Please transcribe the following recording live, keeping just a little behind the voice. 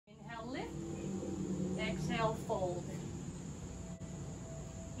exhale, fold.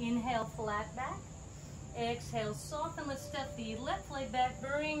 Inhale, flat back. Exhale, soften. Let's step the left leg back,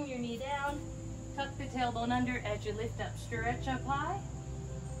 bring your knee down. Tuck the tailbone under as you lift up. Stretch up high.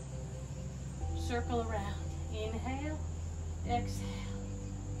 Circle around. Inhale, exhale.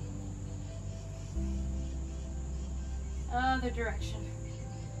 Other direction.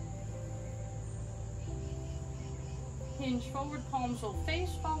 Hinge forward, palms will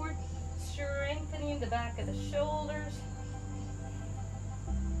face forward, strengthening the back of the shoulders.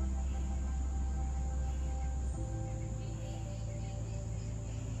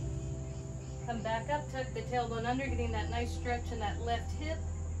 Come back up, tuck the tailbone under, getting that nice stretch in that left hip.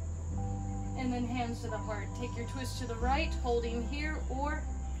 And then hands to the heart. Take your twist to the right, holding here, or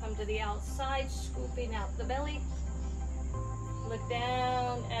come to the outside, scooping out the belly. Look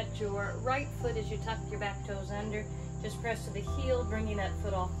down at your right foot as you tuck your back toes under. Just press to the heel, bringing that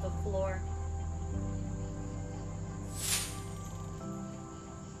foot off the floor.